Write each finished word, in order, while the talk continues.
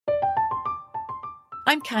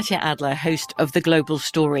I'm Katya Adler, host of The Global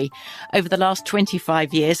Story. Over the last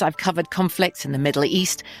 25 years, I've covered conflicts in the Middle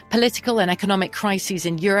East, political and economic crises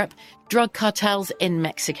in Europe, drug cartels in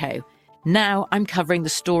Mexico. Now I'm covering the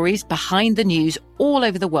stories behind the news all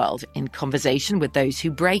over the world in conversation with those who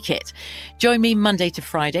break it. Join me Monday to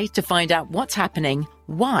Friday to find out what's happening,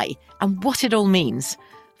 why, and what it all means.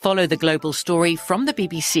 Follow The Global Story from the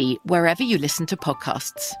BBC wherever you listen to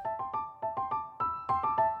podcasts.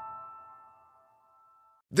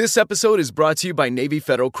 This episode is brought to you by Navy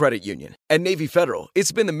Federal Credit Union. At Navy Federal,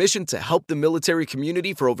 it's been the mission to help the military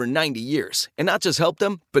community for over 90 years. And not just help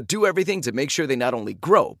them, but do everything to make sure they not only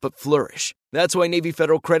grow, but flourish. That's why Navy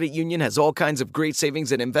Federal Credit Union has all kinds of great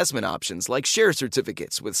savings and investment options like share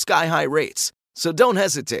certificates with sky-high rates. So don't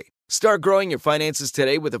hesitate. Start growing your finances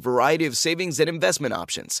today with a variety of savings and investment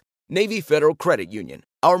options. Navy Federal Credit Union.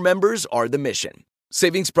 Our members are the mission.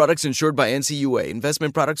 Savings products insured by NCUA.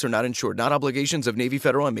 Investment products are not insured, not obligations of Navy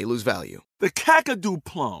Federal and may lose value. The Kakadu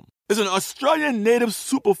plum is an Australian native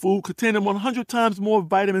superfood containing 100 times more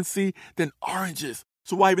vitamin C than oranges.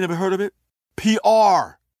 So why have you never heard of it?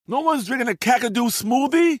 PR. No one's drinking a Kakadu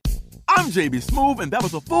smoothie? I'm JB Smoove, and that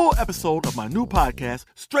was a full episode of my new podcast,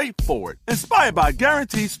 Straightforward, inspired by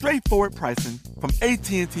guaranteed straightforward pricing from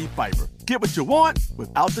AT&T Fiber. Get what you want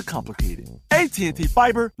without the complicated. AT&T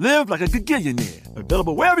Fiber, live like a gigillionaire.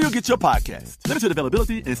 Available wherever you get your podcast. Limited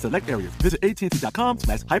availability in select areas. Visit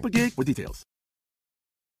AT&T.com/hypergig for details.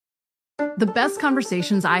 The best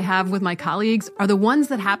conversations I have with my colleagues are the ones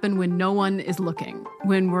that happen when no one is looking,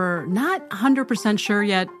 when we're not 100% sure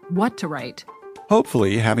yet what to write.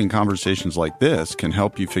 Hopefully, having conversations like this can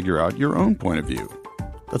help you figure out your own point of view.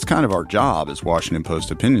 That's kind of our job as Washington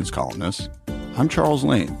Post opinions columnists. I'm Charles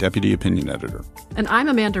Lane, Deputy Opinion Editor. And I'm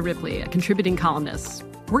Amanda Ripley, a contributing columnist.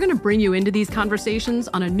 We're going to bring you into these conversations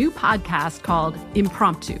on a new podcast called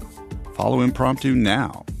Impromptu. Follow Impromptu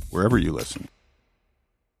now, wherever you listen.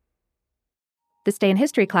 This Day in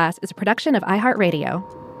History Class is a production of iHeartRadio.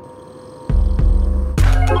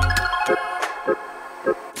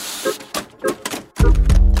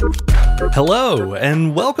 Hello,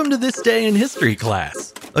 and welcome to This Day in History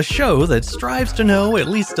Class, a show that strives to know at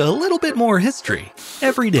least a little bit more history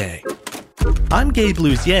every day. I'm Gabe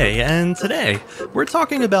Luzier, and today we're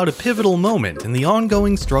talking about a pivotal moment in the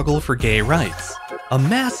ongoing struggle for gay rights, a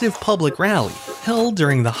massive public rally held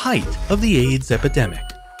during the height of the AIDS epidemic.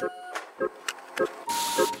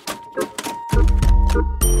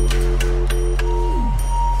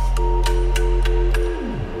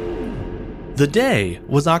 The day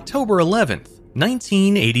was October 11th,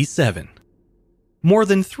 1987. More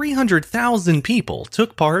than 300,000 people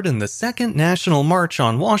took part in the Second National March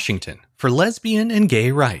on Washington for lesbian and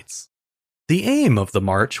gay rights. The aim of the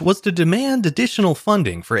march was to demand additional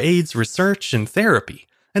funding for AIDS research and therapy,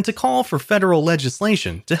 and to call for federal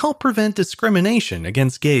legislation to help prevent discrimination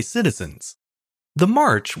against gay citizens. The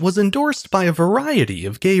march was endorsed by a variety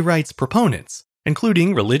of gay rights proponents,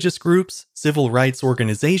 including religious groups, civil rights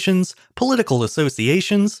organizations, political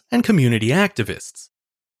associations, and community activists.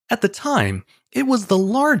 At the time, it was the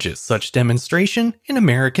largest such demonstration in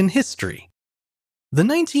American history. The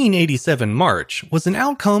 1987 march was an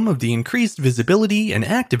outcome of the increased visibility and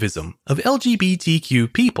activism of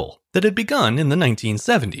LGBTQ people that had begun in the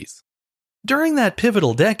 1970s. During that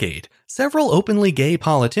pivotal decade, several openly gay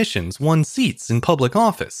politicians won seats in public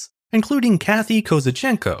office, including Kathy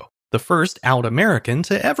Kozachenko, the first out American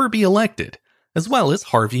to ever be elected, as well as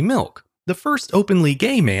Harvey Milk, the first openly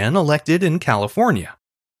gay man elected in California.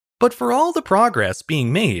 But for all the progress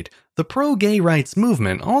being made, the pro-gay rights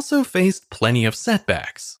movement also faced plenty of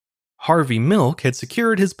setbacks. Harvey Milk had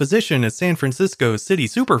secured his position as San Francisco's city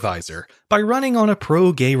supervisor by running on a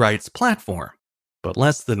pro-gay rights platform. But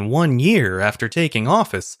less than 1 year after taking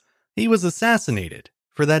office, he was assassinated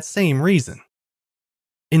for that same reason.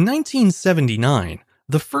 In 1979,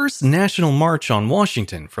 the first National March on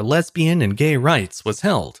Washington for lesbian and gay rights was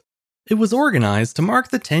held. It was organized to mark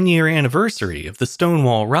the 10-year anniversary of the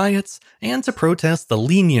Stonewall riots and to protest the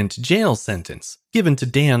lenient jail sentence given to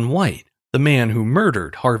Dan White, the man who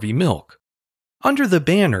murdered Harvey Milk. Under the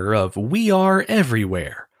banner of "We Are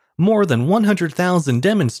Everywhere," more than 100,000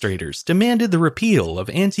 demonstrators demanded the repeal of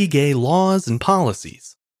anti-gay laws and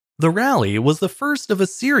policies. The rally was the first of a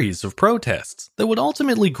series of protests that would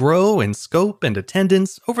ultimately grow in scope and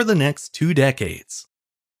attendance over the next 2 decades.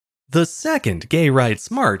 The second Gay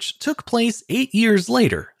Rights March took place 8 years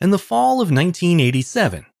later in the fall of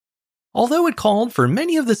 1987. Although it called for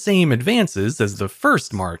many of the same advances as the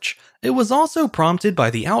first march, it was also prompted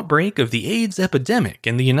by the outbreak of the AIDS epidemic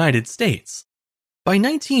in the United States. By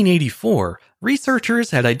 1984,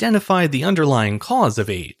 researchers had identified the underlying cause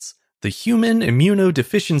of AIDS, the human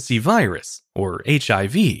immunodeficiency virus, or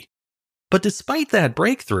HIV. But despite that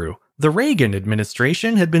breakthrough, the Reagan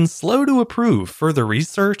administration had been slow to approve further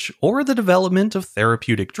research or the development of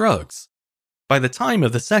therapeutic drugs. By the time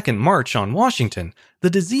of the Second March on Washington, the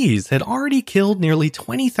disease had already killed nearly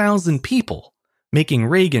 20,000 people, making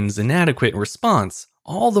Reagan's inadequate response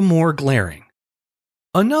all the more glaring.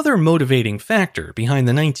 Another motivating factor behind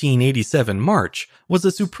the 1987 march was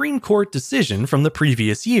a Supreme Court decision from the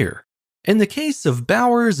previous year. In the case of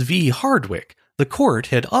Bowers v. Hardwick, the court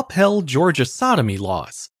had upheld Georgia sodomy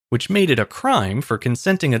laws, which made it a crime for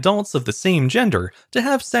consenting adults of the same gender to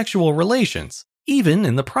have sexual relations, even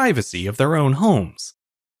in the privacy of their own homes.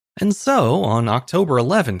 And so, on October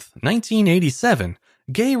 11, 1987,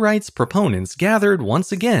 gay rights proponents gathered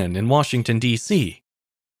once again in Washington, D.C.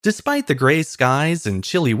 Despite the gray skies and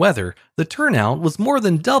chilly weather, the turnout was more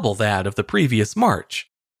than double that of the previous march.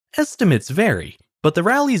 Estimates vary, but the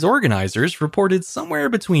rally's organizers reported somewhere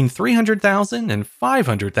between 300,000 and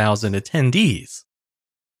 500,000 attendees.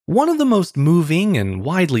 One of the most moving and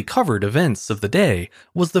widely covered events of the day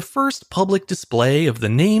was the first public display of the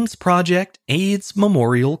NAMES Project AIDS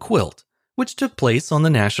Memorial Quilt, which took place on the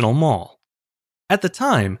National Mall. At the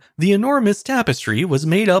time, the enormous tapestry was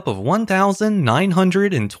made up of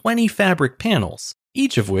 1,920 fabric panels,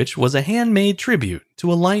 each of which was a handmade tribute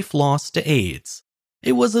to a life lost to AIDS.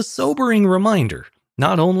 It was a sobering reminder,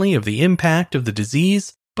 not only of the impact of the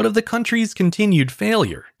disease, but of the country's continued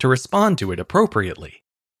failure to respond to it appropriately.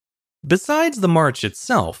 Besides the march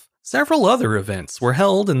itself, several other events were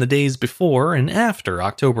held in the days before and after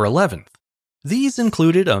October 11th. These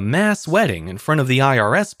included a mass wedding in front of the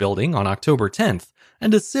IRS building on October 10th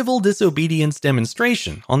and a civil disobedience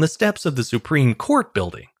demonstration on the steps of the Supreme Court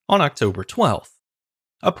building on October 12th.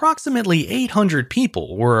 Approximately 800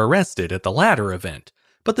 people were arrested at the latter event,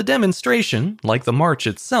 but the demonstration, like the march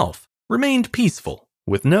itself, remained peaceful,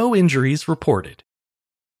 with no injuries reported.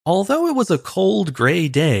 Although it was a cold, gray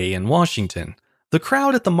day in Washington, the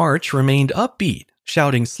crowd at the march remained upbeat,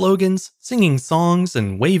 shouting slogans, singing songs,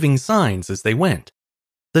 and waving signs as they went.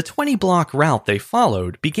 The 20-block route they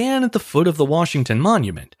followed began at the foot of the Washington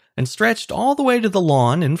Monument and stretched all the way to the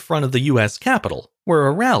lawn in front of the U.S. Capitol, where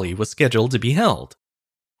a rally was scheduled to be held.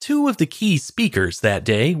 Two of the key speakers that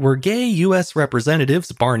day were gay U.S.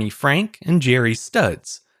 Representatives Barney Frank and Jerry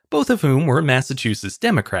Studs, both of whom were Massachusetts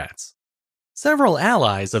Democrats. Several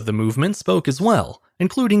allies of the movement spoke as well,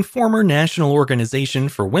 including former National Organization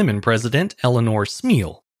for Women President Eleanor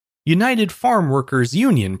Smeal, United Farm Workers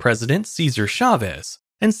Union President Cesar Chavez,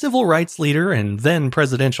 and civil rights leader and then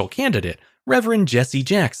presidential candidate Reverend Jesse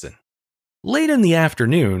Jackson. Late in the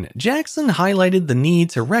afternoon, Jackson highlighted the need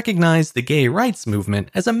to recognize the gay rights movement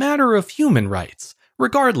as a matter of human rights,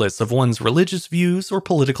 regardless of one's religious views or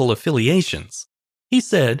political affiliations. He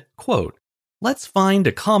said, quote, "Let's find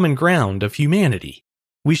a common ground of humanity.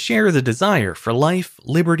 We share the desire for life,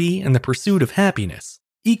 liberty, and the pursuit of happiness,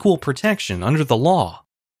 equal protection under the law.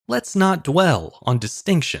 Let's not dwell on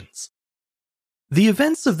distinctions." The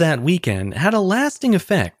events of that weekend had a lasting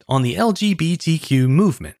effect on the LGBTQ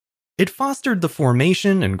movement. It fostered the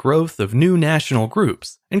formation and growth of new national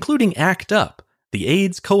groups, including ACT UP, the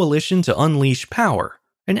AIDS Coalition to Unleash Power,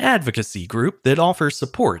 an advocacy group that offers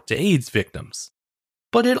support to AIDS victims.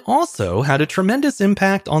 But it also had a tremendous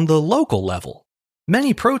impact on the local level.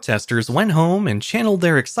 Many protesters went home and channeled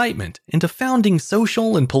their excitement into founding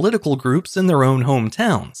social and political groups in their own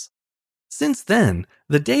hometowns. Since then,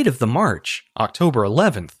 the date of the march, October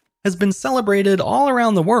 11th, has been celebrated all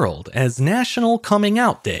around the world as National Coming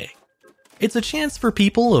Out Day. It's a chance for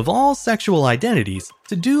people of all sexual identities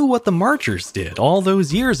to do what the marchers did all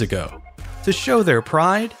those years ago, to show their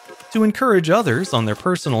pride, to encourage others on their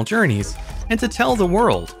personal journeys, and to tell the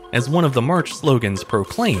world, as one of the march slogans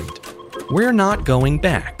proclaimed, "We're not going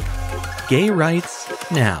back. Gay rights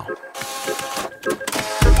now."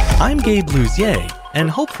 I'm Gabe Luzier, and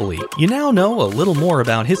hopefully you now know a little more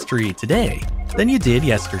about history today than you did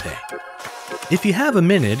yesterday. If you have a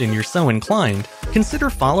minute and you're so inclined, consider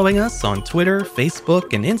following us on Twitter,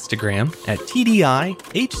 Facebook, and Instagram at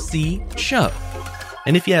TDIHC Show.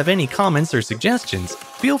 And if you have any comments or suggestions,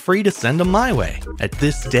 feel free to send them my way at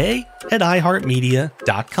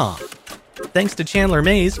thisday@iheartmedia.com. Thanks to Chandler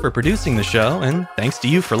Mays for producing the show, and thanks to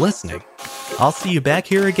you for listening. I'll see you back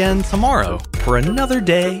here again tomorrow for another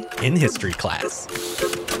day in history class.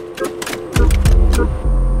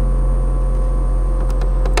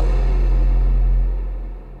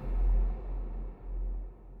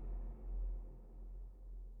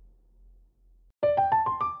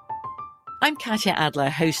 I'm Katya Adler,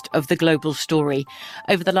 host of The Global Story.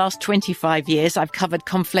 Over the last 25 years, I've covered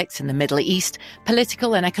conflicts in the Middle East,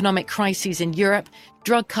 political and economic crises in Europe,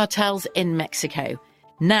 drug cartels in Mexico.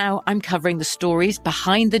 Now I'm covering the stories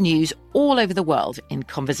behind the news all over the world in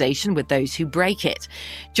conversation with those who break it.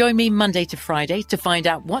 Join me Monday to Friday to find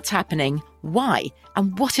out what's happening, why,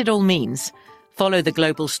 and what it all means. Follow The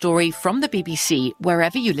Global Story from the BBC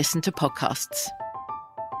wherever you listen to podcasts.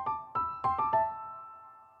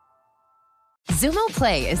 Xumo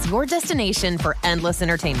Play is your destination for endless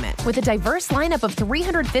entertainment. With a diverse lineup of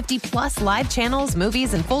 350 plus live channels,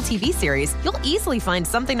 movies, and full TV series, you'll easily find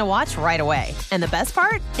something to watch right away. And the best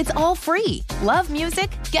part? It's all free. Love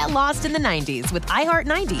music? Get lost in the 90s with iHeart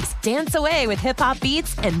 90s, dance away with hip-hop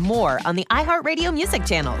beats, and more on the iHeartRadio music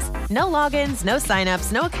channels. No logins, no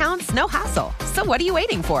signups, no accounts, no hassle. So what are you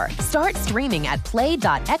waiting for? Start streaming at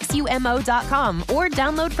play.xumo.com or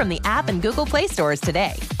download from the app and Google Play stores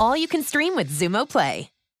today. All you can stream with Xumo Play.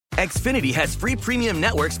 Xfinity has free premium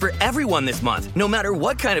networks for everyone this month, no matter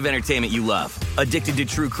what kind of entertainment you love. Addicted to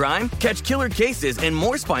true crime? Catch killer cases and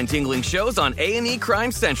more spine-tingling shows on A&E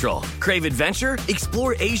Crime Central. Crave adventure?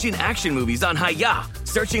 Explore Asian action movies on Hi-Ya.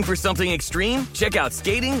 Searching for something extreme? Check out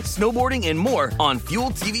skating, snowboarding, and more on Fuel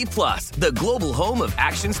TV Plus, the global home of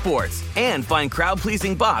action sports. And find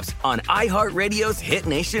crowd-pleasing bops on iHeartRadio's Hit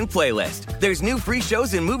Nation playlist. There's new free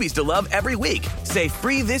shows and movies to love every week. Say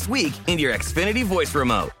free this week in your Xfinity voice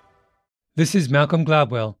remote. This is Malcolm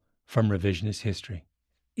Gladwell from Revisionist History.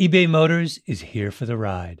 eBay Motors is here for the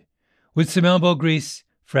ride. With some elbow grease,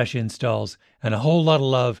 fresh installs, and a whole lot of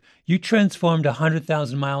love, you transformed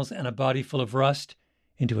 100,000 miles and a body full of rust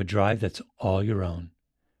into a drive that's all your own.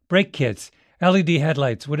 Brake kits, LED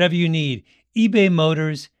headlights, whatever you need, eBay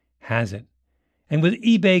Motors has it. And with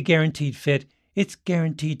eBay Guaranteed Fit, it's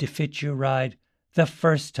guaranteed to fit your ride the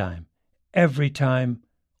first time, every time,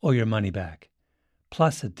 or your money back.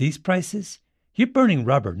 Plus, at these prices, you're burning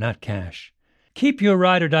rubber, not cash. Keep your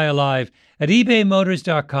ride or die alive at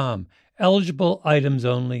ebaymotors.com. Eligible items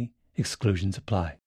only. Exclusions apply.